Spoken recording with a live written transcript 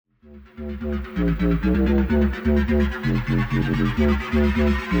Till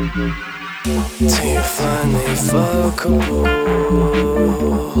you find me fuckable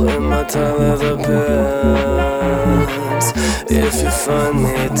in my leather pants. If you find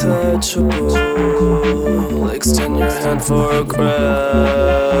me touchable, extend your hand for a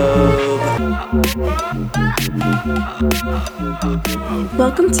grab.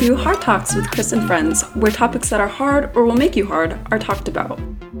 Welcome to Hard Talks with Chris and Friends, where topics that are hard or will make you hard are talked about,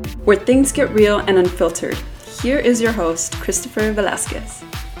 where things get real and unfiltered. Here is your host, Christopher Velasquez.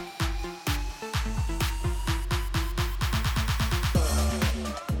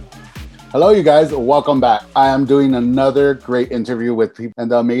 Hello, you guys. Welcome back. I am doing another great interview with people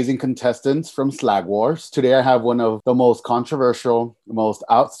and the amazing contestants from Slag Wars. Today, I have one of the most controversial, most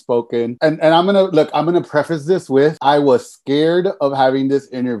outspoken, and I'm gonna preface this with I was scared of having this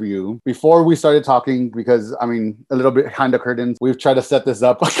interview before we started talking because a little bit behind the curtains. We've tried to set this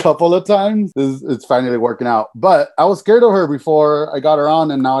up a couple of times. It's finally working out, but I was scared of her before I got her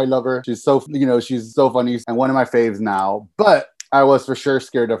on, and now I love her. She's so funny and one of my faves now. But I was for sure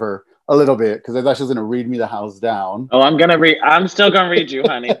scared of her. A little bit, because I thought she was gonna read me the house down. Oh, I'm still gonna read you,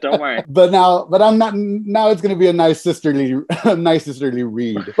 honey. Don't worry. but I'm not. Now it's gonna be a nice sisterly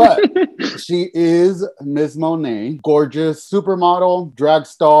read. But she is Ms. Monet, gorgeous supermodel, drag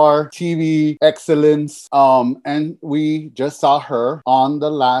star, TV excellence. And we just saw her on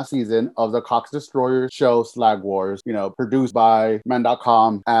the last season of the Cox Destroyers show Slag Wars. Produced by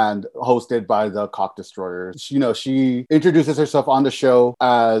Men.com and hosted by the Cox Destroyers. She introduces herself on the show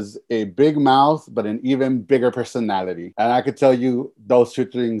as a big mouth, but an even bigger personality. And I could tell you those two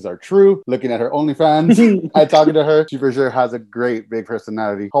things are true. Looking at her OnlyFans, I talking to her, she for sure has a great big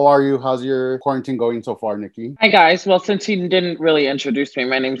personality. How are you? How's your quarantine going so far, Nikki? Hi, guys. Well, since you didn't really introduce me,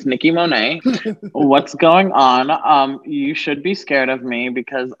 my name's Nikki Monet. What's going on? You should be scared of me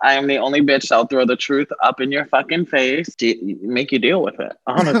because I am the only bitch that'll throw the truth up in your fucking face. Make you deal with it,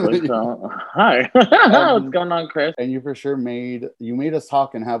 honestly. So, hi. What's going on, Chris? And you for sure made us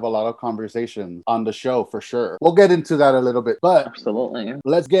talk and have a lot of conversations on the show for sure. We'll get into that a little bit, but absolutely.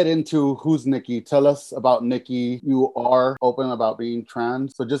 Let's get into who's Nikki. Tell us about Nikki. You are open about being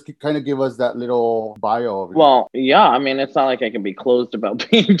trans, so just kind of give us that little bio of you. Well, yeah, it's not like I can be closed about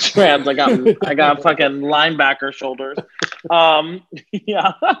being trans. I got fucking linebacker shoulders.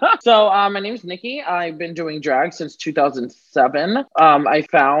 Yeah. So my name's Nikki. I've been doing drag since 2007. I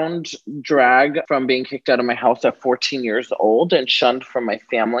found drag from being kicked out of my house at 14 years old and shunned from my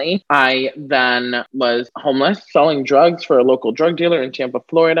family. I then was homeless, selling drugs for a local drug dealer in Tampa,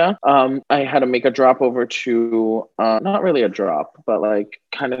 Florida. I had to make a drop over to, not really a drop, but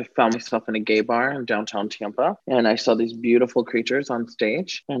kind of found myself in a gay bar in downtown Tampa. And I saw these beautiful creatures on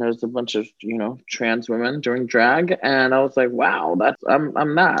stage. And there was a bunch of, trans women doing drag. And I was like, wow,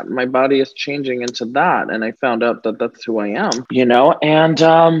 I'm that. My body is changing into that. And I found out that that's who I am, and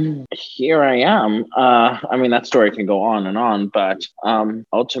here I am. That story can go on, but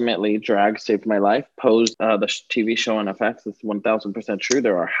ultimately, drag saved my life. Pose, the TV show on FX, is 1000% true.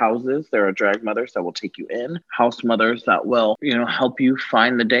 There are houses, there are drag mothers that will take you in, house mothers that will, help you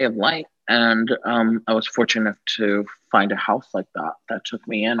find the day of light. And I was fortunate to find a house like that took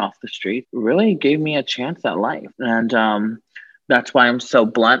me in off the street, really gave me a chance at life. And that's why I'm so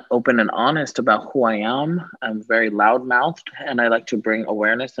blunt, open, and honest about who I am. I'm very loudmouthed, and I like to bring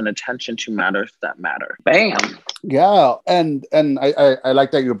awareness and attention to matters that matter. Bam! Yeah, and I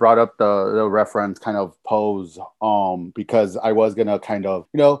like that you brought up the reference kind of Pose, because I was gonna kind of,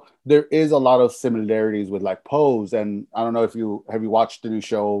 there is a lot of similarities with Pose, and I don't know if you watched the new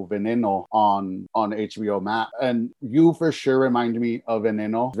show Veneno on HBO Max, and you for sure remind me of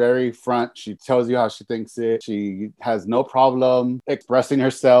Veneno. Very front, she tells you how she thinks it. She has no problem expressing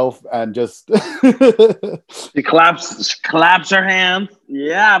herself and just she claps her hands.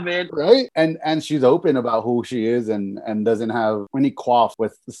 Yeah, man. Right? And she's open about who she is and doesn't have any qualms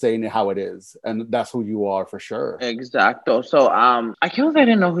with saying it how it is. And that's who you are for sure. Exacto. So I can't believe I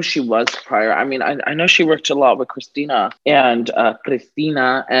didn't know who she was prior. I know she worked a lot with Christina, and I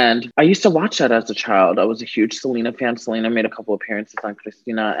used to watch that as a child. I was a huge Selena fan. Selena made a couple appearances on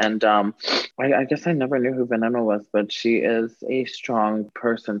Christina, and I guess I never knew who Veneno was, but she is a strong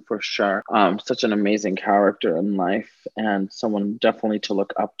person for sure. Such an amazing character in life and someone definitely to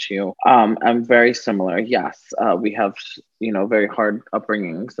look up to. I'm very similar. Yes, we have, very hard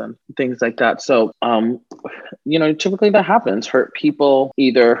upbringings and things like that. So typically that happens. Hurt people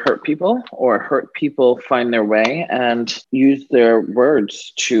either hurt people or hurt people find their way and use their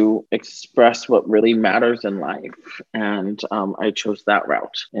words to express what really matters in life. And I chose that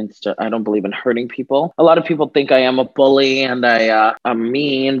route instead. I don't believe in hurting people. A lot of people think I am a bully and I'm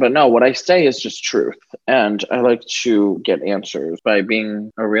mean, but no, what I say is just truth. And I like to get answers by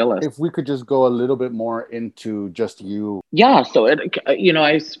being a realist. If we could just go a little bit more into just you. Yeah, so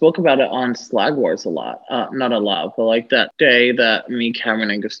I spoke about it on Slag Wars a lot. Not a lot, but like that day that me,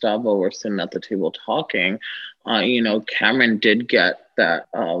 Cameron, and Gustavo were sitting at the table talking, Cameron did get that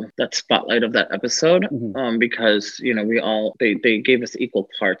spotlight of that episode, because they gave us equal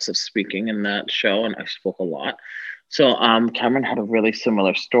parts of speaking in that show, and I spoke a lot. So Cameron had a really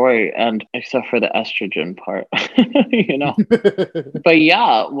similar story, and except for the estrogen part, But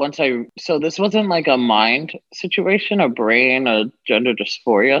yeah, so this wasn't like a mind situation, a brain, a gender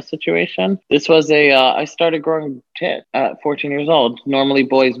dysphoria situation. This was I started growing tit at 14 years old. Normally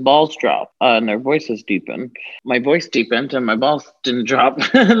boys' balls drop and their voices deepen. My voice deepened and my balls didn't drop.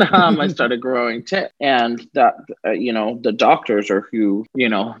 And I started growing tit. And that, the doctors are who,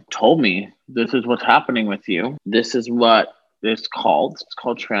 told me, this is what's happening with you. This is what it's called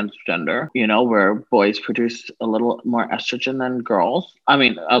transgender, where boys produce a little more estrogen than girls. I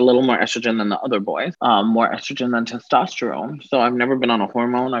mean, a little more estrogen than the other boys, more estrogen than testosterone. So I've never been on a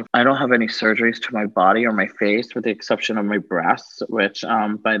hormone. I don't have any surgeries to my body or my face, with the exception of my breasts, which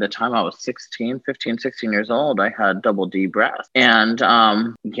by the time I was 15, 16 years old, I had double D breasts. And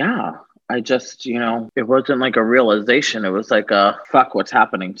I just, it wasn't like a realization. It was like fuck, what's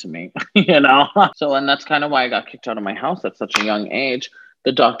happening to me, So, and that's kind of why I got kicked out of my house at such a young age.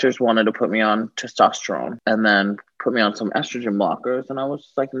 The doctors wanted to put me on testosterone and then put me on some estrogen blockers. And I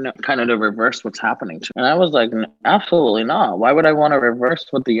was like, no, kind of to reverse what's happening to me. And I was like, absolutely not. Why would I want to reverse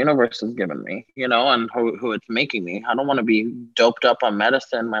what the universe has given me, and who it's making me? I don't want to be doped up on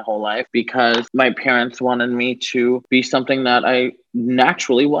medicine my whole life because my parents wanted me to be something that I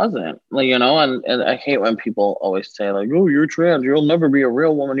naturally wasn't, and I hate when people always say like, oh, you're trans, you'll never be a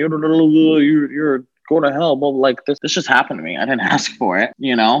real woman, you're going to hell. But like this just happened to me. I didn't ask for it,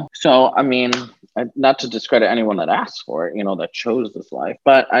 So I mean, not to discredit anyone that asked for it, that chose this life,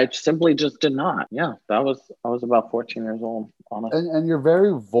 but I simply just did not. Yeah, I was about 14 years old, honestly. And you're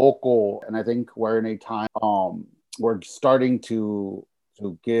very vocal, and I think we're in a time we're starting to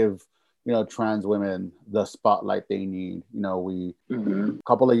give trans women the spotlight they need. We a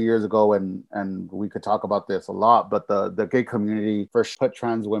couple of years ago, and we could talk about this a lot, but the gay community first put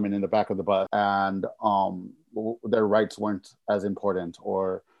trans women in the back of the bus, and their rights weren't as important,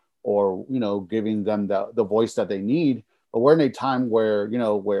 or giving them the voice that they need. But we're in a time where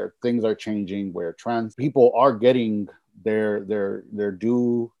where things are changing, where trans people are getting their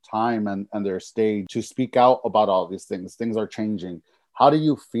due time and their stage to speak out about all these things. Things are changing. How do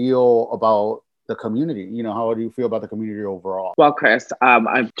you feel about the community? How do you feel about the community overall? Well, Chris,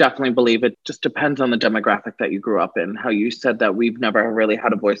 I definitely believe it just depends on the demographic that you grew up in. How you said that we've never really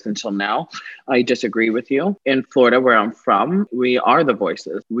had a voice until now. I disagree with you. In Florida, where I'm from, we are the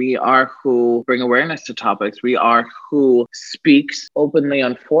voices. We are who bring awareness to topics. We are who speaks openly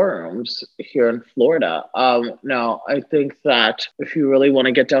on forums here in Florida. Now, I think that if you really want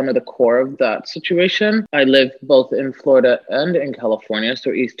to get down to the core of that situation, I live both in Florida and in California,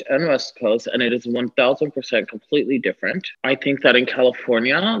 so East and West Coast, and it is 1000% completely different. I think that in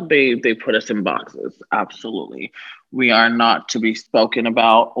California, they put us in boxes. Absolutely. We are not to be spoken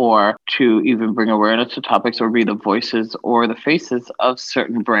about or to even bring awareness to topics or be the voices or the faces of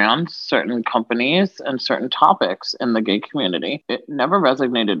certain brands, certain companies, and certain topics in the gay community. It never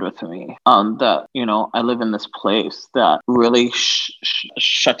resonated with me that, I live in this place that really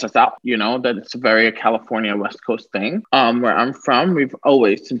shuts us out, that it's a very California West Coast thing. Where I'm from, we've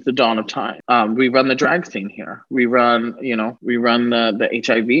always, since the dawn of time, we run the drag scene here. We run the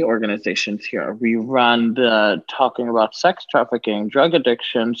HIV organizations here. We run the talking about sex trafficking, drug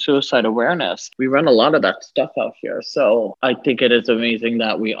addiction, suicide awareness. We run a lot of that stuff out here. So I think it is amazing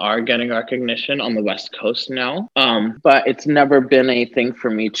that we are getting recognition on the West Coast now. But it's never been a thing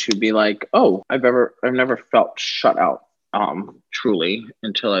for me to be like, oh, I've never felt shut out. Truly,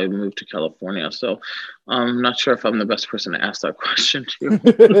 until I moved to California. So I'm not sure if I'm the best person to ask that question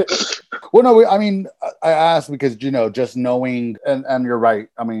to. Well, no, I mean, I asked because, just knowing, and you're right.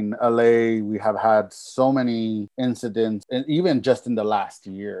 I mean, LA, we have had so many incidents, and even just in the last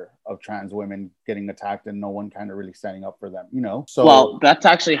year, of trans women getting attacked and no one kind of really standing up for them, So, well, that's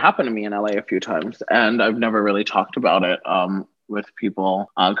actually happened to me in LA a few times, and I've never really talked about it. With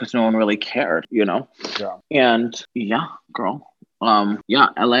people because no one really cared, Yeah. And yeah, girl, Yeah,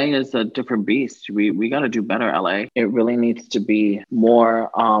 LA is a different beast. We got to do better, LA. It really needs to be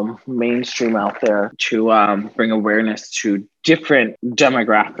more mainstream out there to bring awareness to different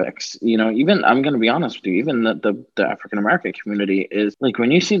demographics. Even I'm gonna be honest with you, even the African American community is like, when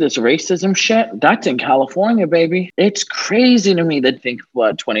you see this racism shit, that's in California, baby. It's crazy to me that think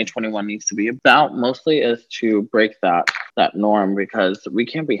what 2021 needs to be about mostly is to break that norm, because we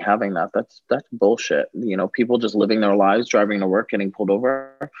can't be having that. That's bullshit. People just living their lives, driving to work, getting pulled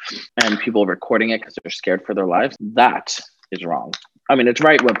over, and people recording it because they're scared for their lives. That is wrong. I mean, it's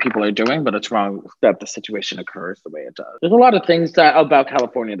right what people are doing, but it's wrong that the situation occurs the way it does. There's a lot of things about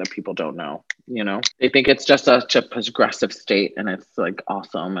California that people don't know. They think it's just such a progressive state, and it's like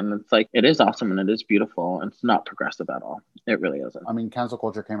awesome, and it's like, it is awesome and it is beautiful, and it's not progressive at all. It really isn't. I mean, cancel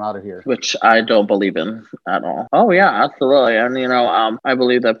culture came out of here, which I don't believe in at all. Oh yeah, absolutely. And I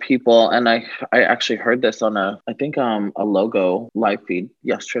believe that people, and I actually heard this on a Logo live feed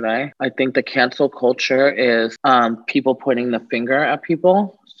yesterday. I think the cancel culture is people pointing the finger at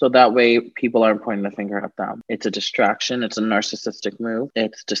people, so that way people aren't pointing the finger at them. It's a distraction. It's a narcissistic move.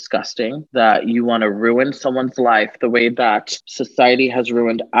 It's disgusting that you want to ruin someone's life the way that society has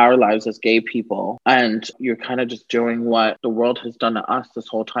ruined our lives as gay people, and you're kind of just doing what the world has done to us this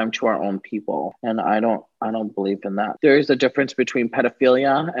whole time to our own people. And I don't believe in that. There is a difference between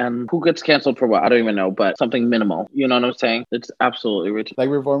pedophilia and who gets canceled for what. I don't even know, but something minimal. You know what I'm saying? It's absolutely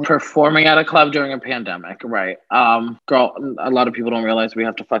ridiculous. Like performing at a club during a pandemic, right? Girl, a lot of people don't realize we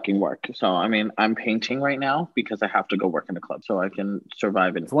have to fucking work. So I mean, I'm painting right now because I have to go work in a club so I can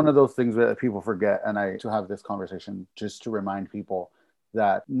survive. It's one of those things that people forget, and to have this conversation just to remind people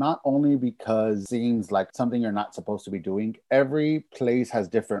that not only because it seems like something you're not supposed to be doing, every place has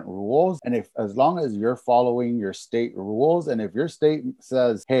different rules. And as long as you're following your state rules, and if your state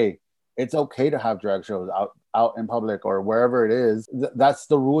says, hey, it's okay to have drag shows out in public or wherever it is, that's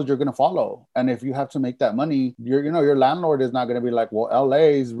the rules you're going to follow. And if you have to make that money, your landlord is not going to be like, well,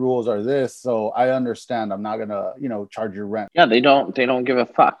 LA's rules are this, so I understand, I'm not going to charge your rent. Yeah, they don't give a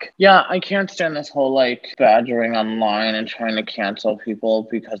fuck. Yeah, I can't stand this whole like badgering online and trying to cancel people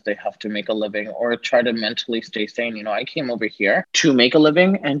because they have to make a living or try to mentally stay sane. I came over here to make a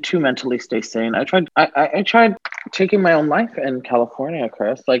living and to mentally stay sane. I tried taking my own life in California,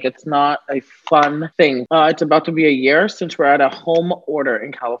 Chris. Like, it's not a fun thing. It's about to be a year since we're at a home order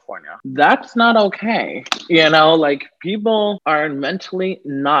in California. That's not okay. Like, people are mentally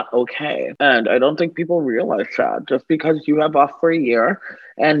not okay. And I don't think people realize that. Just because you have off for a year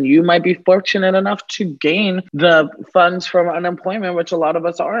and you might be fortunate enough to gain the funds from unemployment, which a lot of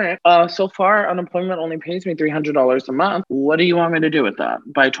us aren't. So far, unemployment only pays me $300 a month. What do you want me to do with that?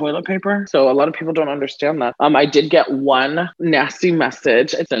 Buy toilet paper? So a lot of people don't understand that. I did get one nasty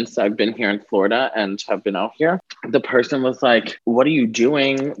message since I've been here in Florida and have been out here. The person was like, what are you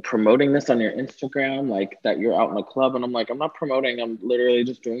doing promoting this on your Instagram? Like, that you're out in a club? And I'm like, I'm not promoting. I'm literally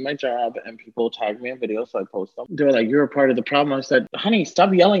just doing my job, and people tag me in videos, so I post them. They're like, you're a part of the problem. I said, honey,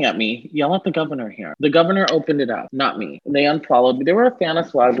 stop yelling at me. Yell at the governor here. The governor opened it up, not me. They unfollowed me. They were a fan of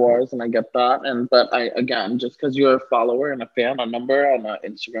Swag Wars, and I get that. But again, just because you're a follower and a fan, a number on an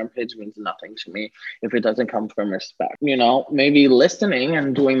Instagram page means nothing to me if it doesn't come from respect. Maybe listening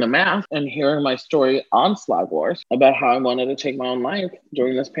and doing the math and hearing my story on Swag Wars about how I wanted to take my own life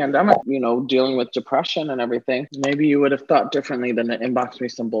during this pandemic, dealing with depression and everything, maybe you would have thought differently than to inbox me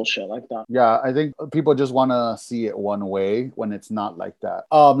some bullshit like that. Yeah, I think people just want to see it one way when it's not like that.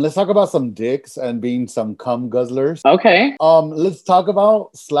 Let's talk about some dicks and being some cum guzzlers. Okay. Let's talk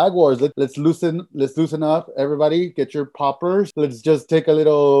about Slag Wars. Let's loosen up, everybody. Get your poppers. Let's just take a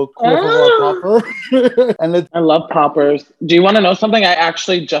little clip of our popper. And I love poppers. Do you want to know something? I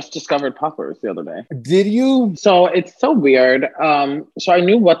actually just discovered poppers the other day. Did you? So it's so weird. So I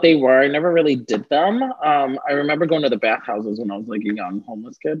knew what they were. I never really did them. I remember going to the bathhouses when I was like a young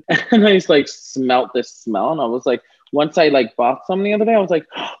homeless kid, and I just like smelt this smell, and I was like, once I like bought some the other day, I was like,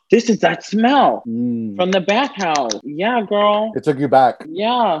 oh, this is that smell from the bathhouse. Yeah, girl. It took you back.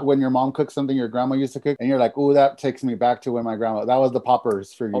 Yeah. When your mom cooked something your grandma used to cook, and you're like, ooh, that takes me back to when my grandma, that was the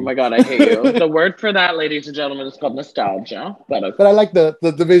poppers for you. Oh my God, I hate you. The word for that, ladies and gentlemen, is called nostalgia. But I like the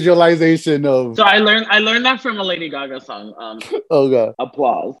visualization of. So I learned that from a Lady Gaga song. Oh God.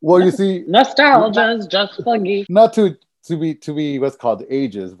 Applause. Well, you see. Nostalgia is just funny. Not to be what's called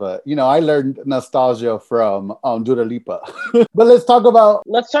ages, but I learned nostalgia from Dua Lipa. But let's talk about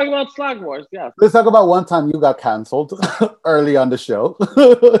Slag Wars. Yeah, let's talk about one time you got canceled early on the show.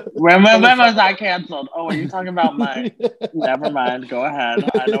 when was I canceled? Oh, are you talking about my? Never mind. Go ahead.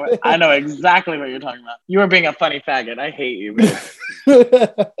 I know exactly what you're talking about. You were being a funny faggot. I hate you, man.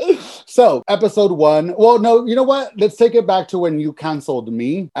 So, episode 1. Well, no, you know what? Let's take it back to when you canceled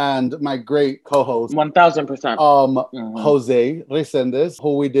me and my great co-host, 1000%. Jose Resendes,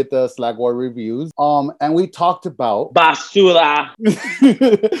 who we did the Slag War reviews. And we talked about Basura.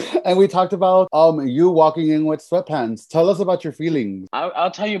 and we talked about you walking in with sweatpants. Tell us about your feelings.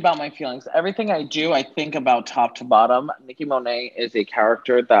 I'll tell you about my feelings. Everything I do, I think about top to bottom. Nicki Monet is a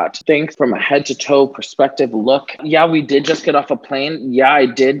character that thinks from a head to toe perspective look. Yeah, we did just get off a plane. Yeah, I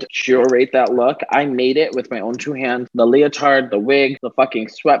did curate that look. I made it with my own 2 hands. The leotard, the wig, the fucking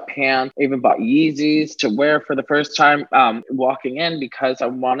sweatpants. I even bought Yeezys to wear for the first time walking in because I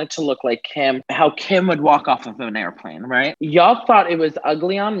wanted to look like Kim, how Kim would walk off of an airplane, right? Y'all thought it was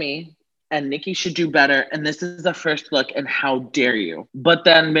ugly on me and Nicki should do better. And this is the first look and how dare you? But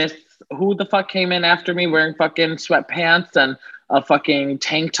then Miss who the fuck came in after me wearing fucking sweatpants and a fucking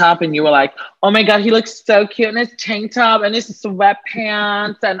tank top, and you were like, oh my God, he looks so cute in his tank top and his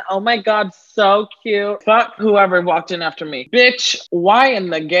sweatpants, and oh my God, so cute. Fuck whoever walked in after me. Bitch, why in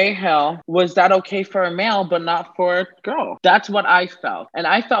the gay hell was that okay for a male but not for a girl? That's what I felt. And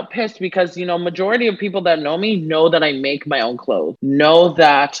I felt pissed because, you know, majority of people that know me know that I make my own clothes, know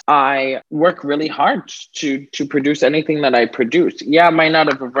that I work really hard to produce anything that I produce. Yeah, I might not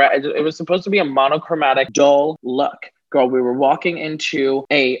have, it was supposed to be a monochromatic, dull look. Girl, we were walking into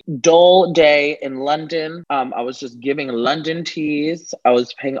a dull day in London. I was just giving London teas. I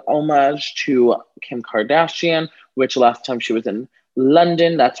was paying homage to Kim Kardashian, which last time she was in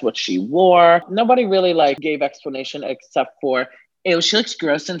London, that's what she wore. Nobody really gave explanation except for, ew, she looks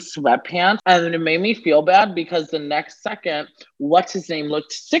gross in sweatpants. And then it made me feel bad because the next second, what's his name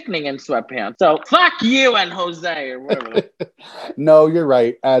looked sickening in sweatpants. So fuck you and Jose or whatever. No, you're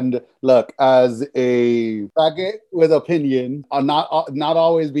right. And look, as a faggot with opinion, not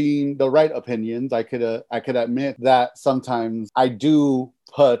always being the right opinions, I could admit that sometimes I do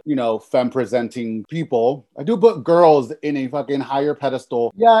put, you know, femme presenting people. I do put girls in a fucking higher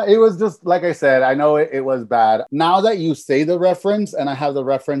pedestal. Yeah, it was just, like I said, I know it was bad. Now that you say the reference and I have the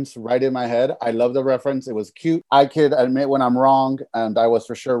reference right in my head, I love the reference. It was cute. I could admit when I'm wrong, and I was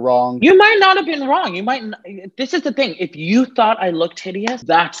for sure wrong. You might not have been wrong. You might, this is the thing. If you thought I looked hideous,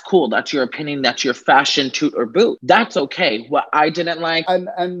 that's cool. That's your opinion. That's your fashion toot or boot. That's okay. What I didn't like.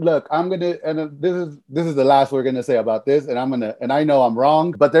 And look, this is the last we're gonna say about this, and I know I'm wrong.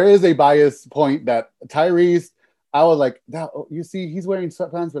 But there is a bias point that Tyrese, I was like, you see, he's wearing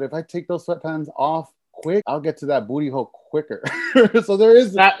sweatpants, but if I take those sweatpants off quick, I'll get to that booty hole quicker. So there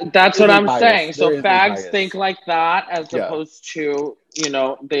is that's what I'm saying. So fags bias. Think like that as opposed to, you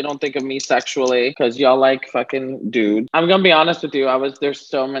know, they don't think of me sexually because y'all like fucking dudes. I'm gonna be honest with you. There's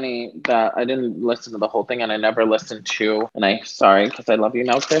so many that I didn't listen to the whole thing, and I never listened to. And sorry because I love you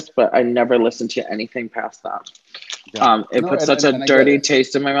now, Chris, but I never listened to anything past that. Yeah. It put such a dirty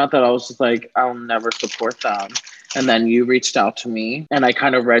taste in my mouth that I was just like, I'll never support them. And then you reached out to me, and I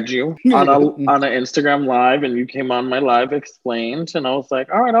kind of read you on an Instagram live, and you came on my live, explained, and I was like,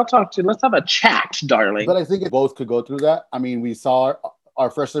 all right, I'll talk to you. Let's have a chat, darling. But I think both could go through that. I mean, we saw our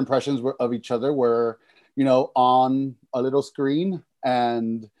first impressions of each other were, you know, on a little screen.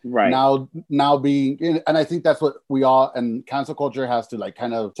 And now being, and I think that's what we all, and cancel culture has to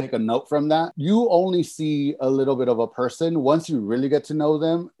kind of take a note from that. You only see a little bit of a person. Once you really get to know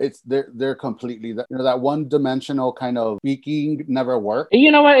them, they're completely, that one-dimensional kind of speaking never worked.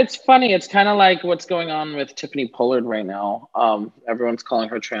 You know what? It's funny. It's kind of like what's going on with Tiffany Pollard right now. Everyone's calling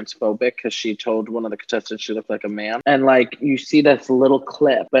her transphobic because she told one of the contestants she looked like a man. And you see this little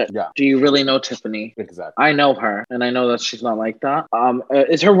clip, but do you really know Tiffany? Exactly. I know her, and I know that she's not like that.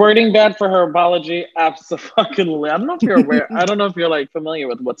 Is her wording bad for her apology? Absolutely. I don't know if you're aware. I don't know if you're familiar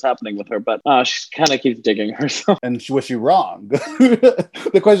with what's happening with her, but she kind of keeps digging herself. And was she wrong?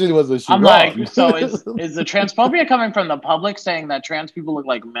 The question was she wrong? I'm so is the transphobia coming from the public saying that trans people look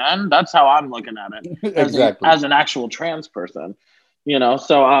like men? That's how I'm looking at it. Exactly. As an actual trans person, you know.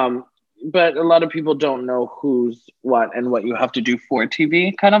 So but a lot of people don't know who's what and what you have to do for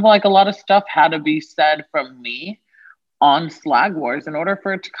TV. Kind of like a lot of stuff had to be said from me on Slag Wars in order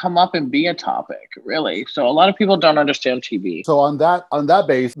for it to come up and be a topic, really. So a lot of people don't understand TV. So on that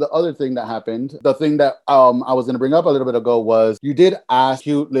base, the other thing that happened, the thing that I was going to bring up a little bit ago was you did ask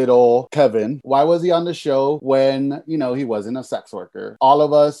cute little Kevin, why was he on the show when, you know, he wasn't a sex worker? All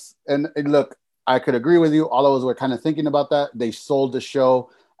of us, and look, I could agree with you. All of us were kind of thinking about that. They sold the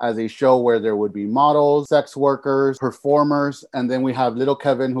show as a show where there would be models, sex workers, performers, and then we have little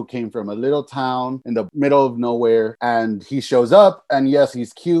Kevin who came from a little town in the middle of nowhere, and he shows up, and yes,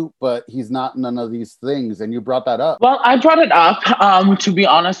 he's cute, but he's not none of these things, and you brought that up. Well, I brought it up. To be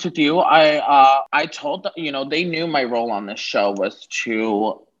honest with you, I told they knew my role on this show was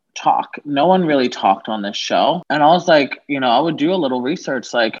to talk. No one really talked on this show, and I was like, I would do a little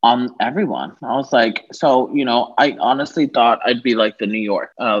research like on everyone. I was like, so I honestly thought I'd be like the New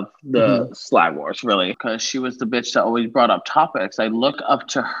York of the Slag Wars, really, because she was the bitch that always brought up topics. I look up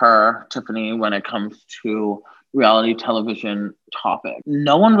to her, Tiffany, when it comes to reality television topic.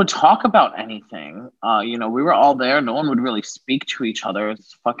 No one would talk about anything. We were all there. No one would really speak to each other.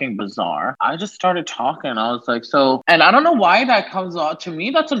 It's fucking bizarre. I just started talking. I was like, and I don't know why that comes out. To me,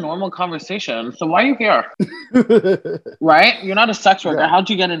 that's a normal conversation. So why are you here? Right? You're not a sex worker. Yeah. How'd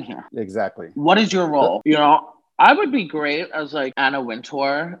you get in here? Exactly. What is your role? I would be great as like Anna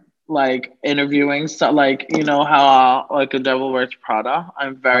Wintour, like interviewing, so like how like The Devil Wears Prada.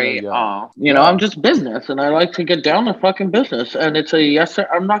 I'm very I'm just business, and I like to get down to fucking business. And it's a yes sir.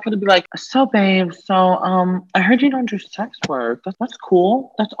 I'm not gonna be like, so babe, I heard you don't do sex work. That's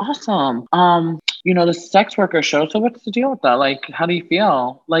cool. That's awesome. The sex worker show. So what's the deal with that? Like, how do you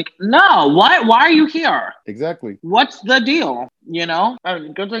feel? Like, no, why are you here? Exactly. What's the deal?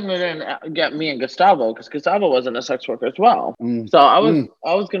 Good thing they didn't get me and Gustavo, because Gustavo wasn't a sex worker as well. So I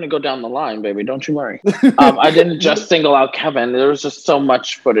was gonna go down the line, baby. Don't you worry. I didn't just single out Kevin. There was just so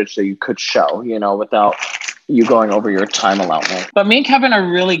much footage that you could show, without you going over your time allotment. But me and Kevin are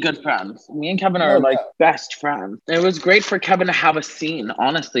really good friends. Me and Kevin are like best friends. It was great for Kevin to have a scene,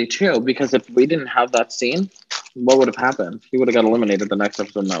 honestly, too, because if we didn't have that scene, what would have happened? He would have got eliminated the next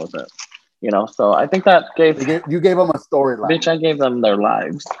episode, and that was it. So I think that you gave them a storyline. Bitch, I gave them their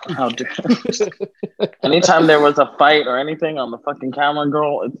lives. How dare anytime there was a fight or anything on the fucking camera,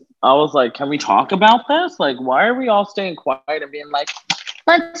 girl, I was like, can we talk about this? Like, why are we all staying quiet and being like,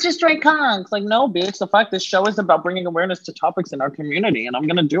 let's just straight conks? Like, no, bitch. The fact this show is about bringing awareness to topics in our community, and I'm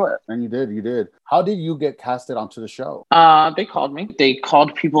gonna do it. And you did. How did you get casted onto the show? They called me. They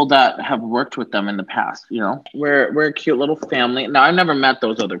called people that have worked with them in the past. We're a cute little family. Now, I've never met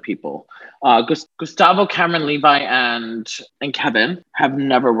those other people. Gustavo, Cameron, Levi, and Kevin have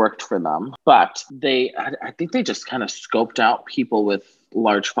never worked for them, but I think they just kind of scoped out people with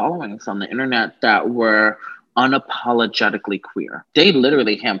large followings on the internet that were unapologetically queer. They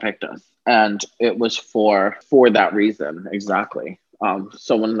literally handpicked us, and it was for that reason exactly.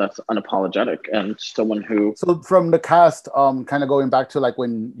 Someone that's unapologetic and someone who. So from the cast, kind of going back to like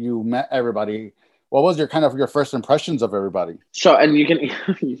when you met everybody, what was your first impressions of everybody? So, and you can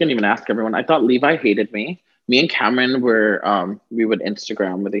even ask everyone. I thought Levi hated me. Me and Cameron were we would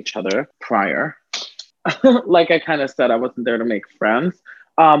Instagram with each other prior. Like I kind of said, I wasn't there to make friends.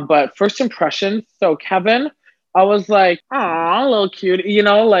 But first impressions. So Kevin, I was like, aw, a little cute.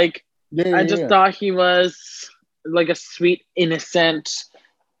 I just thought he was like a sweet, innocent.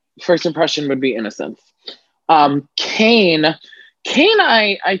 First impression would be innocence. Kane,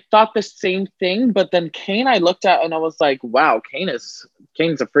 I thought the same thing, but then Kane I looked at and I was like, wow, Kane's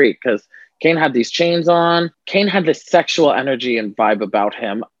a freak, because Kane had these chains on. Kane had this sexual energy and vibe about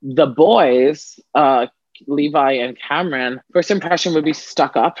him. The boys, Levi and Cameron, first impression would be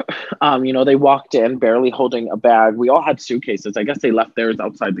stuck up. They walked in barely holding a bag. We all had suitcases. I guess they left theirs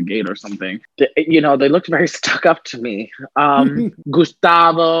outside the gate or something. They looked very stuck up to me.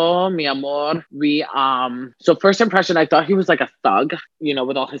 Gustavo, mi amor, so first impression, I thought he was like a thug,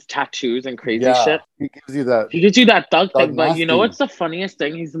 with all his tattoos and crazy shit. He gives you that thug thing, but nasty. What's the funniest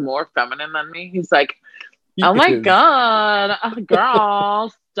thing? He's more feminine than me. He's like, oh my God,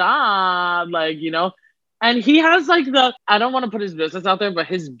 girl, stop. And he has I don't want to put his business out there, but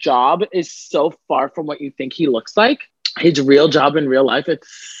his job is so far from what you think he looks like. His real job in real life, it's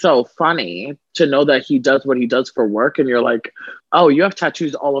so funny to know that he does what he does for work. And you're like, oh, you have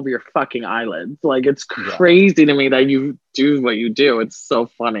tattoos all over your fucking eyelids. Like, it's crazy to me that you do what you do. It's so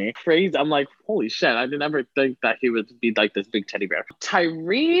funny. Crazy. I'm like, holy shit. I didn't ever think that he would be like this big teddy bear.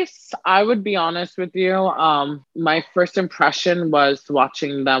 Tyrese, I would be honest with you. My first impression was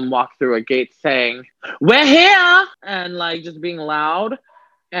watching them walk through a gate saying, we're here! And just being loud.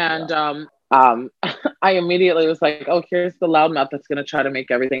 And I immediately was like, oh, here's the loudmouth that's going to try to make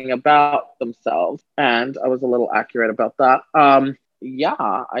everything about themselves. And I was a little accurate about that.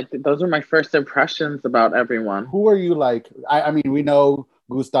 I think those were my first impressions about everyone. Who are you like? I mean, we know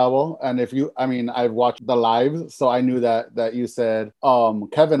Gustavo, and I've watched the lives, so I knew that you said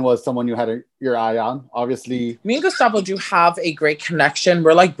Kevin was someone you had your eye on. Obviously, me and Gustavo do have a great connection.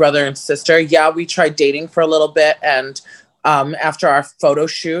 We're like brother and sister. Yeah, we tried dating for a little bit, and after our photo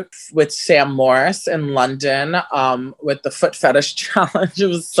shoot with Sam Morris in London with the foot fetish challenge. It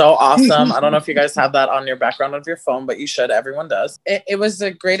was so awesome. I don't know if you guys have that on your background of your phone, but you should. Everyone does. It was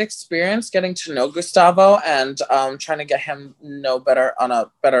a great experience getting to know Gustavo and trying to get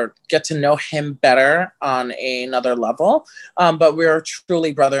to know him better on another level. But we're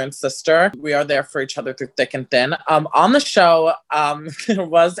truly brother and sister. We are there for each other through thick and thin. On the show, it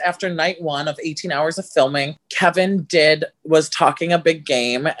was after night 1 of 18 hours of filming. Kevin was talking a big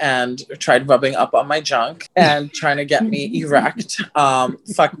game and tried rubbing up on my junk and trying to get me erect.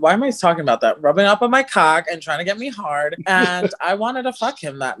 Why am I talking about that? Rubbing up on my cock and trying to get me hard. And I wanted to fuck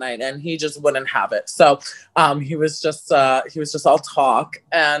him that night and he just wouldn't have it. So he was just all talk.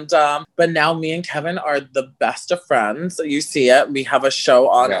 And but now me and Kevin are the best of friends. You see it. We have a show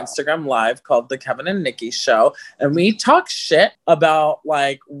on Instagram Live called The Kevin and Nikki Show. And we talk shit about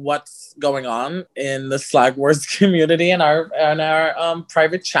like what's going on in the Slag Wars community and our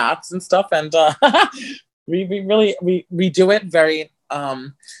private chats and stuff. And we do it very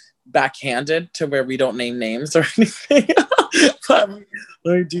backhanded to where we don't name names or anything. But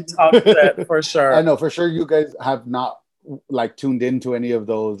we do talk shit for sure. I know for sure you guys have not like tuned into any of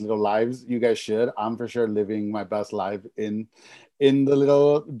those little lives. You guys should. I'm for sure living my best life in the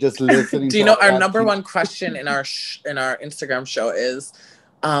little just listening. Do you know our number one question in our Instagram show is,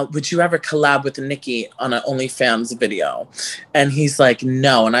 would you ever collab with Nikki on an OnlyFans video? And he's like,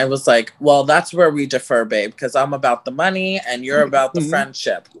 no. And I was like, well, that's where we differ, babe, because I'm about the money and you're about the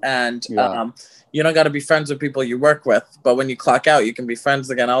friendship. And you don't got to be friends with people you work with, but when you clock out, you can be friends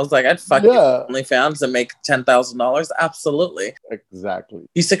again. I was like, I'd fuck OnlyFans and make $10,000. Absolutely. Exactly.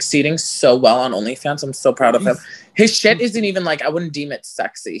 He's succeeding so well on OnlyFans. I'm so proud of him. His shit isn't even like, I wouldn't deem it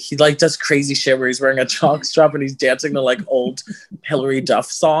sexy. He like does crazy shit where he's wearing a jockstrap and he's dancing to like old Hillary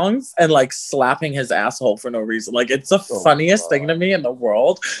Duff songs and like slapping his asshole for no reason. Like it's the funniest thing to me in the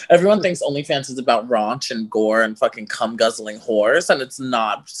world. Everyone thinks OnlyFans is about raunch and gore and fucking cum guzzling whores, and it's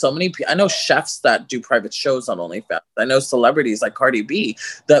not. So many people, I know chefs that do private shows on OnlyFans. I know celebrities like Cardi B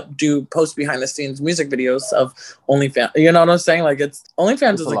that do post behind the scenes music videos of OnlyFans. You know what I'm saying? Like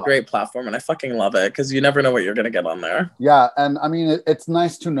OnlyFans is a great platform and I fucking love it because you never know what you're going to get on there. Yeah. And I mean, it's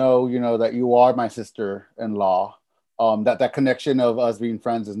nice to know, that you are my sister-in-law. That connection of us being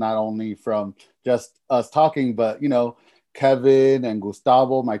friends is not only from just us talking, but, Kevin and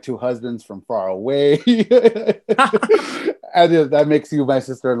Gustavo, my 2 husbands from far away. And that makes you my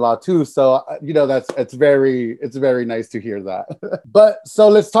sister-in-law too. So, it's very nice to hear that. But so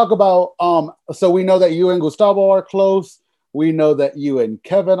let's talk about, so we know that you and Gustavo are close. We know that you and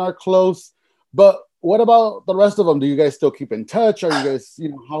Kevin are close, but what about the rest of them? Do you guys still keep in touch? Are you guys,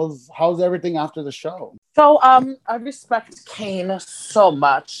 how's everything after the show? So I respect Kane so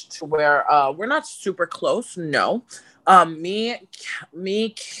much to where we're not super close. No. Me,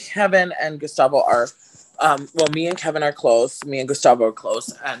 Kevin, and Gustavo are, me and Kevin are close. Me and Gustavo are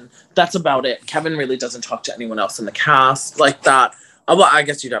close. And that's about it. Kevin really doesn't talk to anyone else in the cast like that. Well, I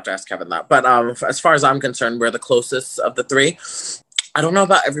guess you'd have to ask Kevin that. But as far as I'm concerned, we're the closest of the 3. I don't know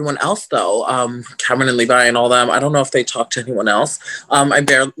about everyone else, though. Cameron and Levi and all them. I don't know if they talk to anyone else.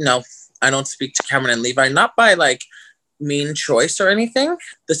 I don't speak to Cameron and Levi, not by like mean choice or anything.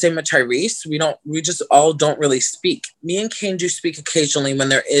 The same with Tyrese. We just all don't really speak. Me and Kane do speak occasionally when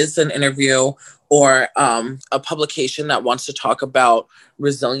there is an interview or a publication that wants to talk about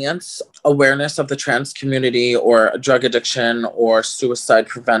resilience, awareness of the trans community or drug addiction or suicide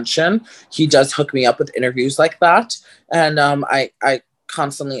prevention. He does hook me up with interviews like that. And I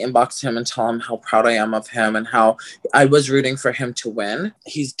constantly inbox him and tell him how proud I am of him and how I was rooting for him to win.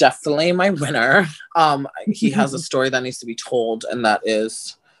 He's definitely my winner. He has a story that needs to be told, and that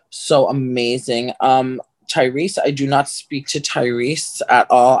is so amazing. Tyrese, I do not speak to Tyrese at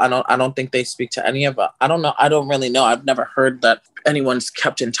all. I don't think they speak to any of us. I don't know. I don't really know. I've never heard that anyone's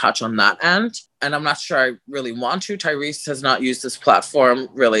kept in touch on that end. And I'm not sure I really want to. Tyrese has not used this platform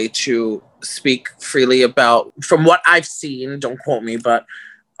really to speak freely about, from what I've seen, don't quote me, but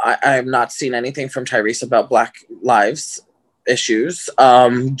I have not seen anything from Tyrese about Black lives issues,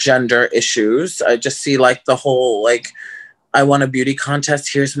 gender issues. I just see like the whole, like, I want a beauty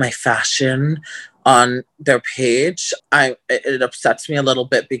contest, here's my fashion on their page. It upsets me a little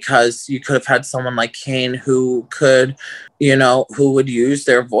bit because you could have had someone like Kane who could, who would use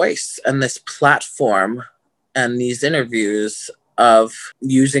their voice and this platform and these interviews of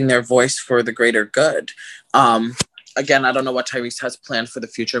using their voice for the greater good. Again, I don't know what Tyrese has planned for the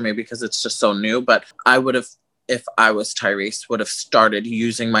future, maybe because it's just so new, but I would have if I was Tyrese, would have started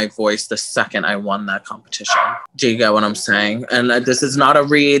using my voice the second I won that competition. Do you get what I'm saying? And this is not a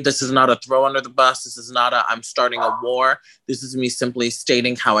read. This is not a throw under the bus. This is not I'm starting a war. This is me simply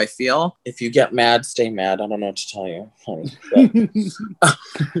stating how I feel. If you get mad, stay mad. I don't know what to tell you, honey.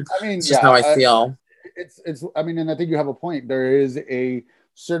 I mean, it's just how I feel. It's. I mean, and I think you have a point. There is a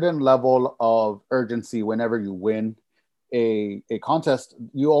certain level of urgency whenever you win a contest.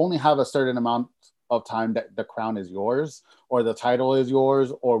 You only have a certain amount of time that the crown is yours, or the title is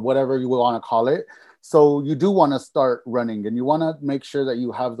yours, or whatever you want to call it. So you do want to start running, and you want to make sure that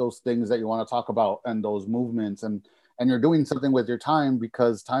you have those things that you want to talk about, and those movements, and you're doing something with your time,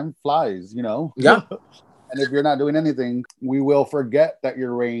 because time flies, you know? Yeah. And if you're not doing anything, we will forget that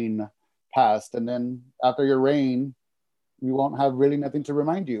your reign passed. And then after your reign, we won't have really nothing to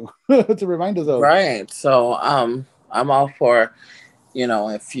remind you, to remind us of. Right. So I'm all for, you know,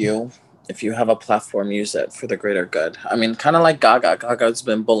 if you have a platform, use it for the greater good. I mean, kind of like Gaga. Gaga's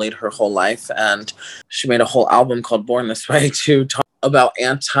been bullied her whole life, and she made a whole album called Born This Way to talk about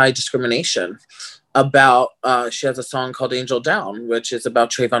anti-discrimination. She has a song called Angel Down, which is about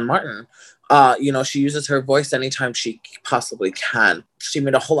Trayvon Martin. You know, she uses her voice anytime she possibly can. She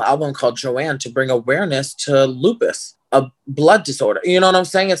made a whole album called Joanne to bring awareness to lupus, a blood disorder. You know what I'm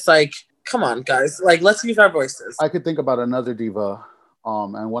saying? It's like, come on, guys. Like, let's use our voices. I could think about another diva,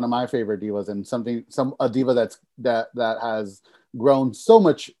 and one of my favorite divas, and a diva that has grown so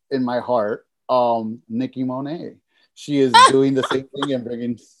much in my heart, Nicki Monet. She is doing the same thing and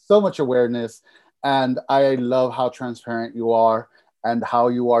bringing so much awareness. And I love how transparent you are, and how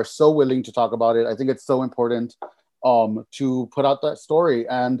you are so willing to talk about it. I think it's so important to put out that story.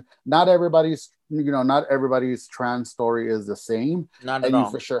 And not everybody's trans story is the same. Not at all. You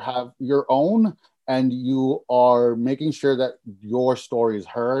for sure have your own, and you are making sure that your story is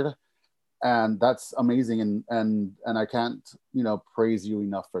heard. And that's amazing. And I can't, praise you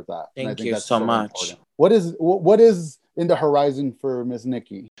enough for that. Thank you so much. Important. What is in the horizon for Miss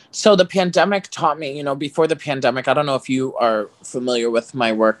Nikki? So the pandemic taught me, before the pandemic, I don't know if you are familiar with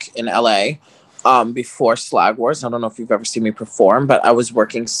my work in LA, before Slag Wars. I don't know if you've ever seen me perform, but I was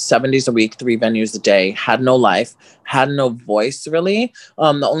working 7 days a week, 3 venues a day, had no life, had no voice really.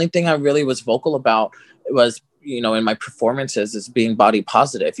 The only thing I really was vocal about was, in my performances, is being body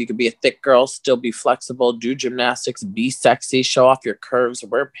positive. You could be a thick girl, still be flexible, do gymnastics, be sexy, show off your curves,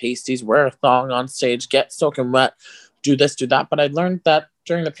 wear pasties, wear a thong on stage, get soaking wet, do this, do that. But I learned that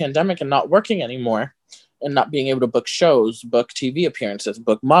during the pandemic and not working anymore and not being able to book shows, book TV appearances,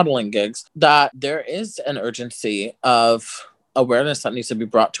 book modeling gigs, that there is an urgency of awareness that needs to be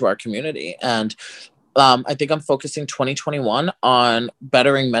brought to our community. And I think I'm focusing 2021 on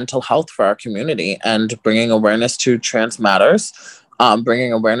bettering mental health for our community and bringing awareness to trans matters,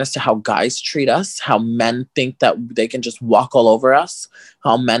 bringing awareness to how guys treat us, how men think that they can just walk all over us,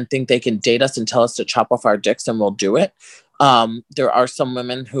 how men think they can date us and tell us to chop off our dicks and we'll do it. There are some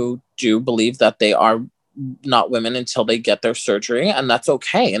women who do believe that they are not women until they get their surgery, and that's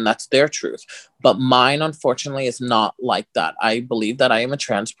okay, and that's their truth. But mine, unfortunately, is not like that. I believe that I am a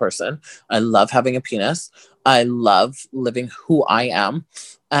trans person. I love having a penis. I love living who I am.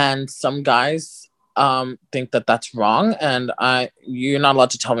 And some guys think that that's wrong, and you're not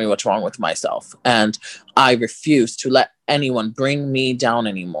allowed to tell me what's wrong with myself. And I refuse to let anyone bring me down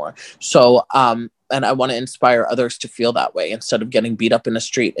anymore. So and I want to inspire others to feel that way, instead of getting beat up in the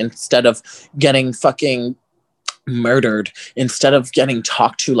street, instead of getting fucking murdered, instead of getting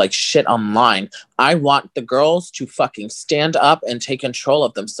talked to like shit online. I want the girls to fucking stand up and take control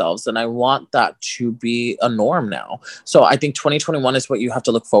of themselves. And I want that to be a norm now. So I think 2021 is what you have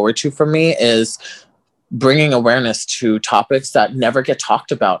to look forward to for me, is bringing awareness to topics that never get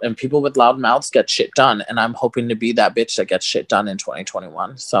talked about, and people with loud mouths get shit done. And I'm hoping to be that bitch that gets shit done in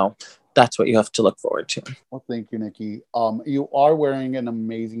 2021. So that's what you have to look forward to. Well, thank you, Nikki. You are wearing an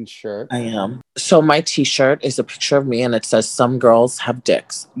amazing shirt. I am. So my t-shirt is a picture of me, and it says, "Some girls have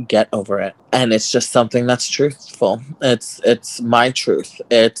dicks. Get over it." And it's just something that's truthful. It's my truth.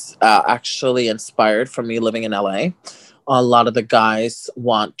 It's actually inspired from me living in LA. A lot of the guys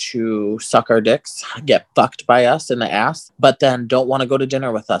want to suck our dicks, get fucked by us in the ass, but then don't want to go to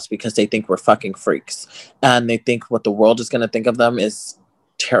dinner with us because they think we're fucking freaks. And they think what the world is going to think of them is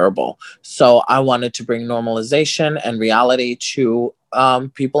terrible. So I wanted to bring normalization and reality to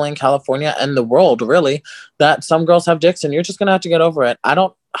people in California and the world, really, that some girls have dicks and you're just gonna have to get over it. I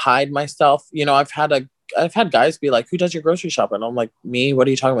don't hide myself. I've had guys be like, "Who does your grocery shopping?" And I'm like, "Me." "What are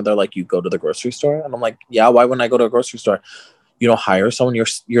you talking about?" They're like, "You go to the grocery store?" And I'm like, "Yeah, why wouldn't I go to a grocery store?" you don't hire someone.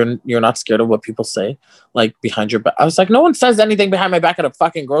 You're not scared of what people say, like behind your back. I was like, no one says anything behind my back at a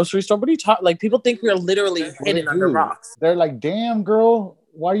fucking grocery store. What are you talking? Like, people think we're literally hidden under rocks. They're like, damn, girl,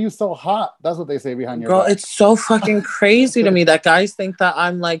 why are you so hot? That's what they say behind your back. It's so fucking crazy to me that guys think that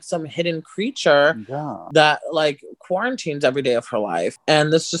I'm like some hidden creature that like quarantines every day of her life.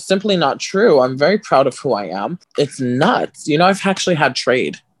 And that's just simply not true. I'm very proud of who I am. It's nuts. You know, I've actually had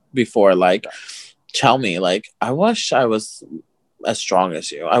trade before, like, tell me, like, I wish I was as strong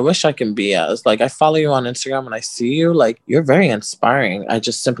as you. I wish I can be as, like, I follow you on Instagram and I see you, like, you're very inspiring. I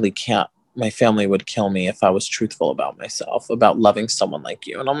just simply can't. My family would kill me if I was truthful about myself, about loving someone like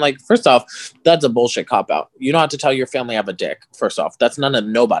you. And I'm like, first off, that's a bullshit cop-out. You don't have to tell your family I have a dick. First off, that's none of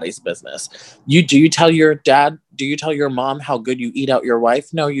nobody's business. Do you tell your dad, do you tell your mom how good you eat out your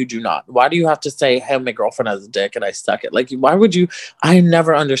wife? No, you do not. Why do you have to say, hey, my girlfriend has a dick and I suck it? Like, why would you? I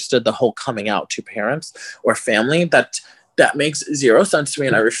never understood the whole coming out to parents or family. That makes zero sense to me,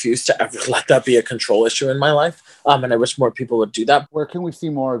 and I refuse to ever let that be a control issue in my life. And I wish more people would do that. Where can we see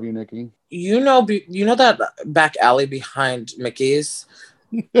more of you, Nikki? You know that back alley behind Mickey's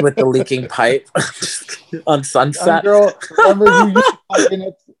with the leaking pipe on Sunset? Girl, remember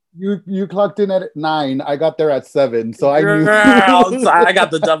you clocked in at 9. I got there at 7, so I knew. I got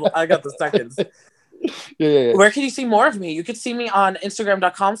the double. I got the seconds. Yeah. Where can you see more of me? You could see me on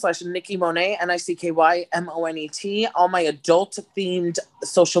Instagram.com/Nikki Monet, NICKYMONET. All my adult themed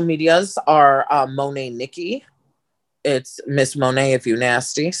social medias are Monet Nikki. It's Miss Monet if you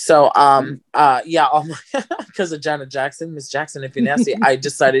nasty. So because of Janet Jackson, Miss Jackson if you nasty, I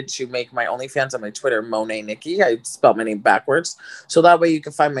decided to make my OnlyFans and my Twitter Monet Nikki. I spelled my name backwards. So that way you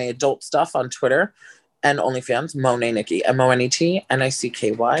can find my adult stuff on Twitter and OnlyFans, Monet Nikki,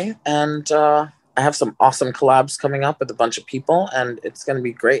 MONETNICKY. And I have some awesome collabs coming up with a bunch of people, and it's going to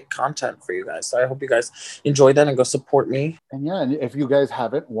be great content for you guys. So I hope you guys enjoy that and go support me. And if you guys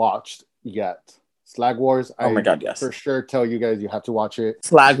haven't watched yet, Slag Wars, my God, yes. For sure tell you guys you have to watch it.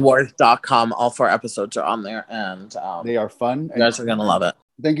 Slagwars.com. All 4 episodes are on there, and they are fun. You guys are going to love it.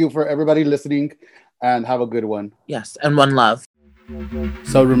 Thank you for everybody listening, and have a good one. Yes, and one love.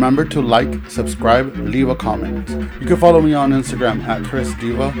 So remember to like, subscribe, leave a comment. You can follow me on Instagram at Chris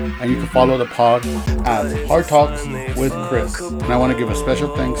Diva, and you can follow the pod at Hard Talks with Chris. And I want to give a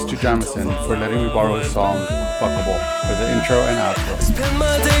special thanks to Jamison for letting me borrow his song Fuckable for the intro and outro. Spend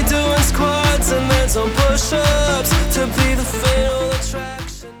my day doing squats and then some push-ups to be the fatal attraction.